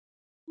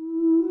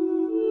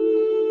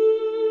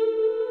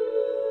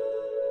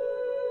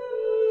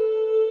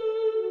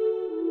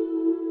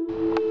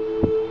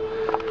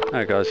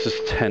Hey guys, this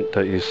tent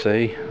that you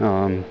see,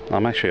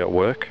 I'm actually at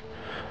work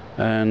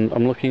and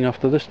I'm looking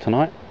after this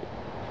tonight.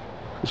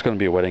 There's going to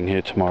be a wedding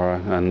here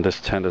tomorrow, and this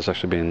tent has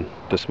actually been,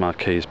 this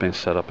marquee has been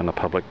set up in a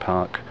public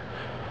park,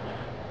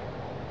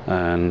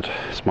 and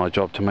it's my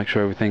job to make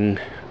sure everything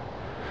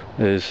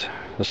is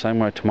the same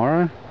way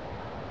tomorrow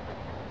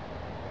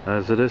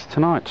as it is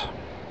tonight.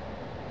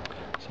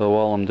 So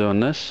while I'm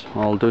doing this,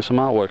 I'll do some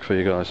artwork for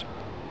you guys.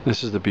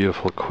 This is the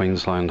beautiful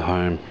Queensland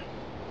home.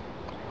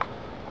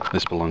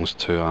 This belongs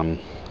to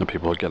the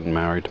people who are getting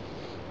married.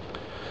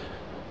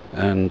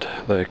 And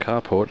their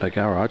carport, their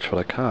garage for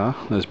the car,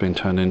 has been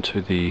turned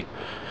into the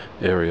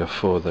area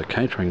for the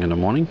catering in the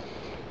morning.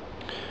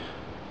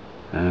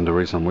 And the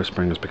reason I'm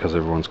whispering is because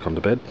everyone's gone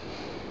to bed.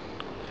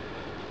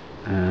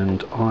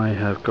 And I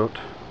have got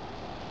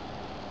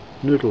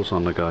noodles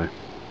on the go.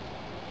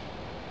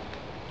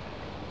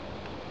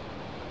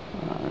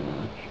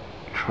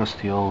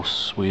 Trusty old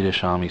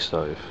Swedish army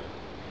stove.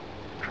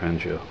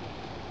 Trangia.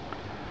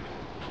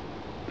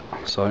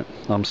 So,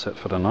 I'm set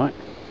for the night.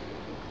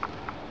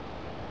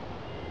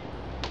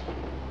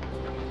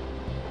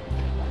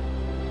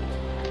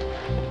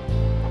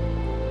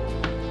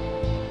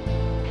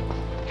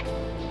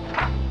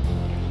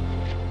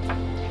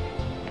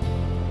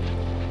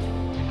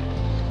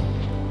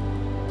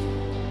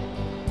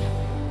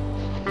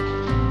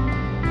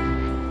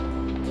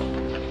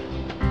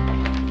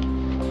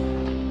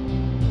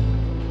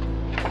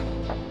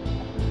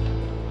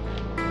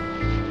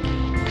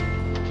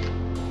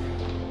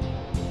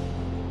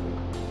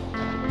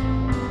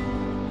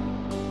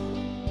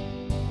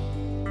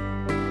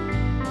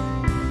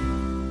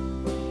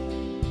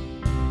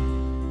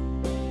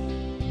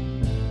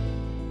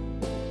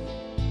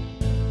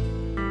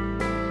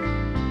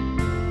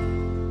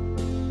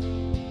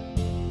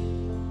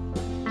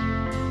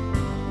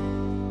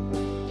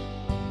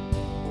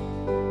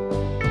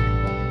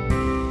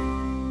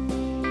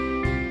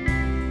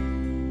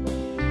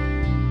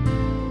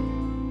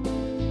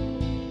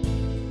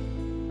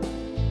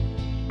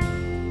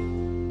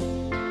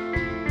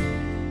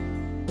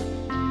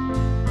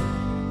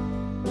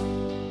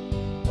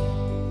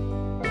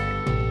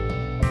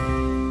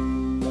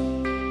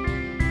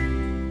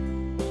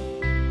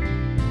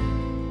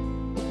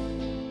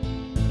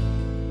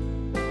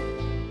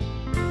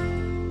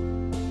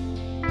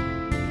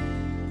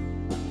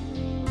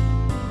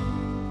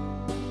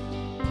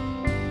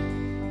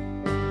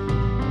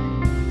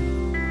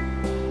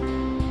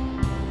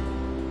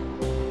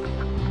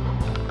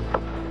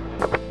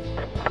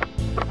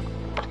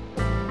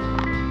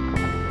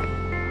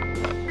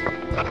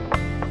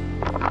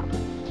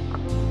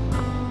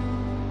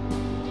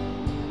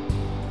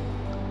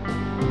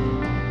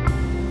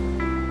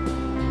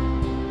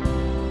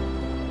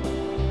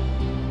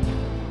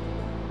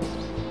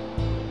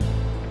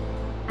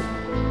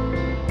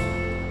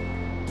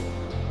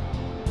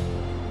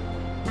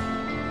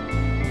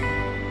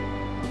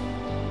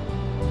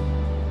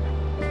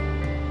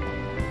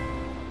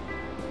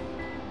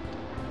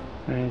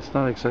 It's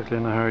not exactly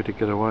in a hurry to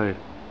get away.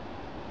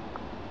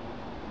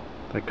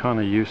 They're kind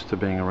of used to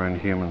being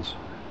around humans.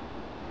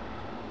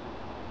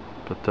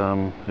 But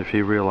if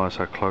he realised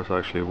how close I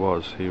actually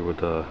was, he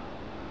would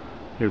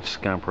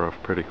scamper off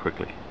pretty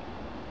quickly.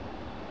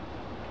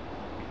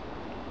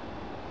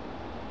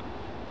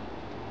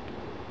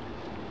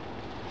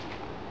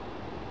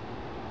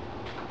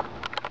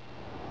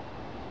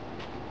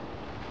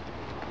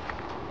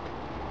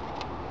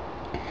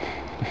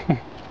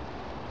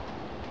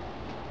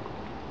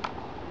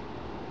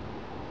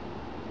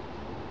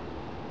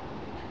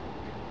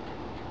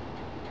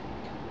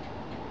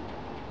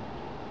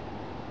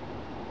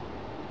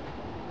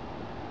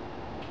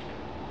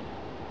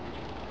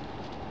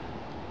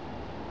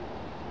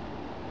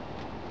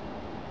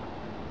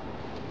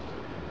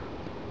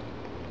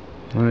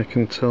 I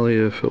can tell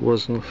you, if it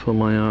wasn't for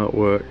my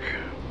artwork,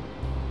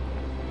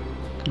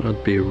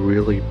 I'd be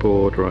really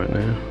bored right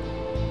now.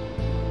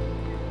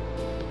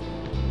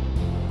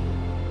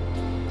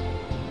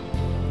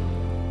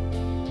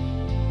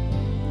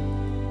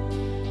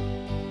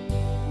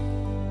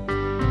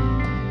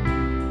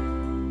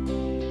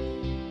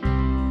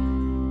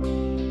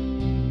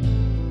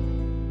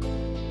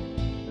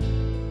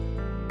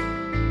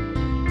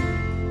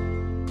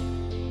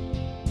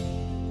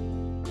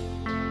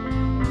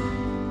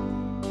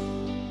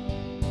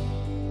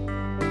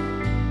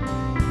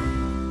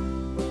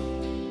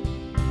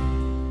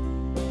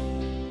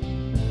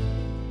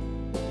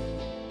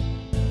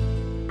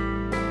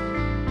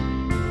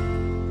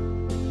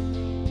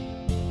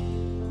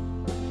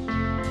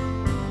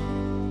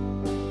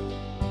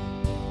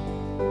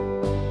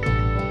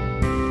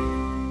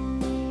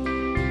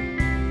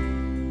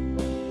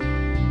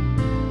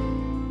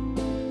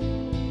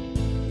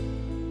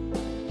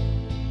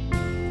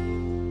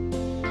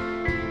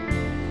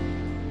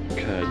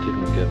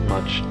 Didn't get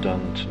much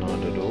done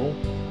tonight at all,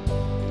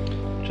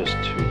 just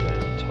too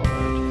damn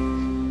tired.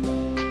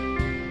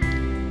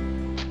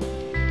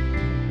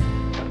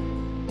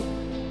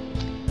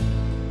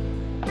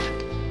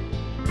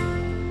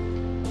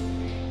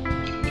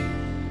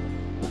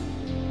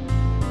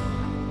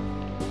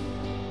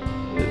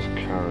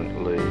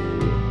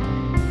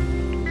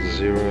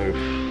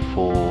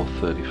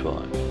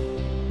 04:35.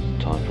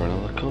 Time for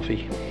another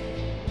coffee.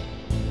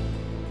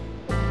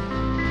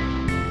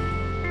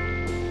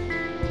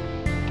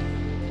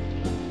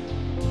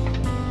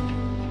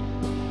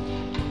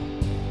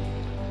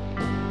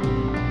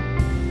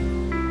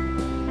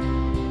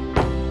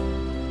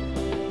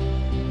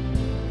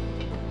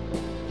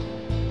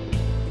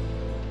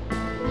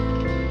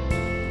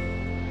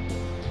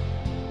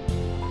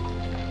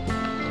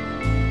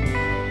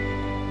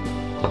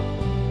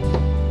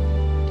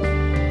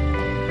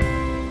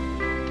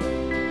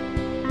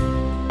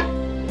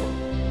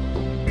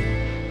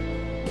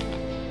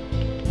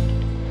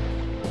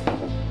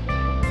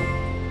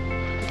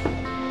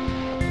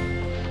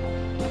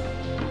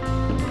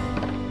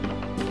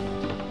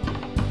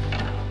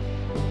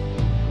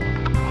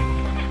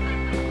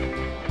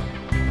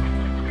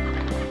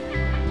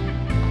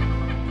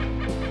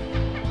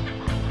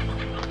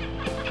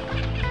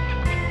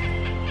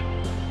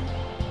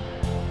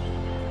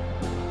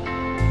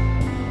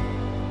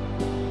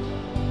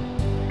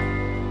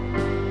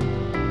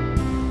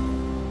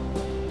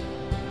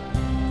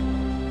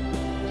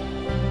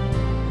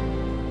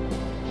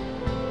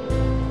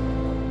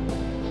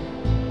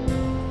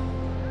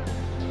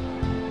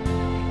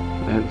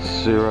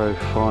 It's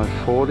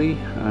 05:40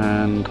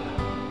 and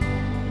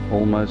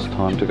almost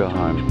time to go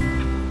home.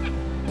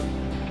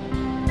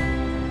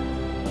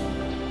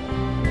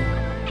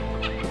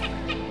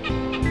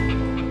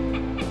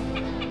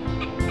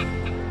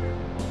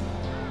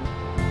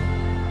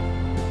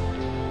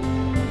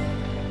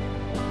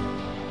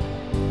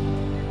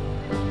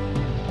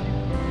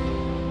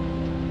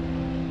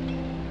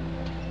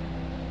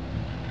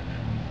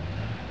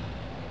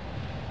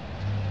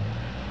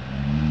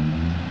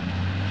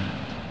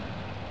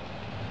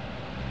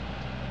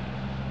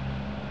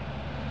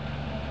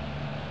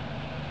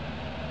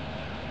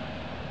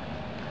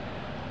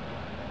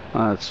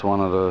 That's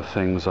one of the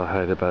things I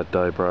hate about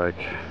daybreak.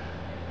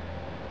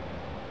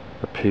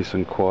 The peace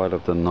and quiet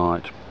of the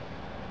night.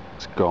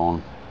 It's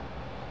gone.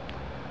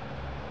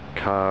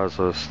 Cars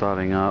are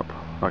starting up.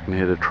 I can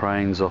hear the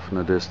trains off in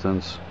the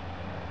distance.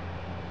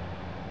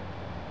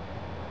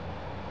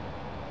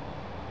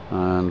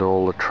 And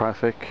all the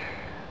traffic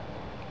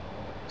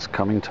is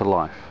coming to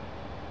life.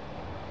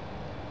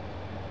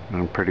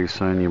 And pretty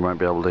soon you won't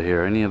be able to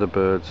hear any of the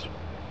birds,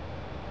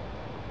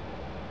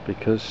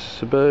 because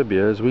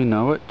suburbia as we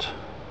know it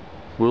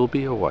will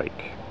be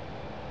awake.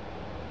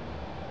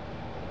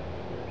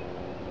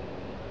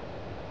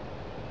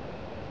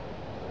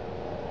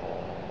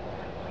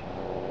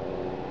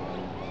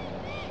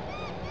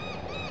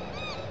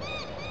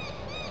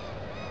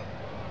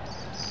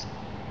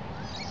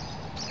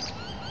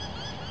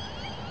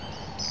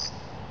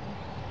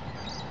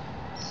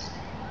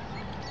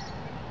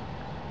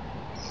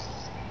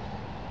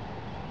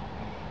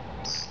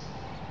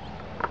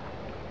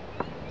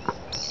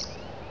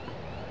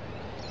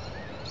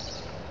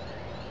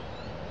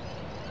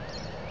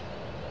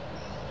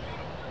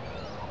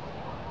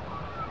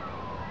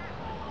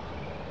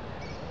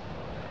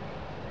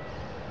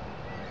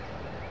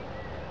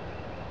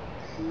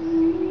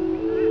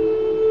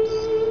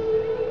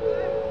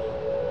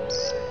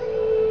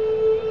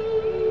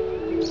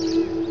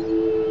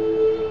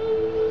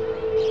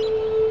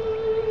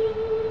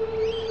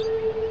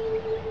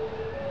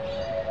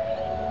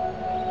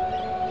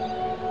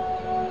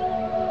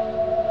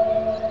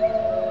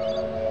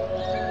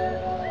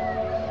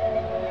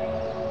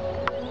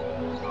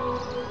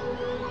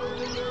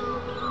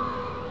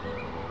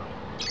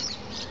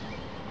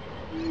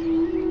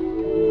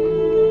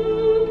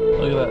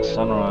 Look at that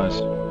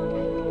sunrise.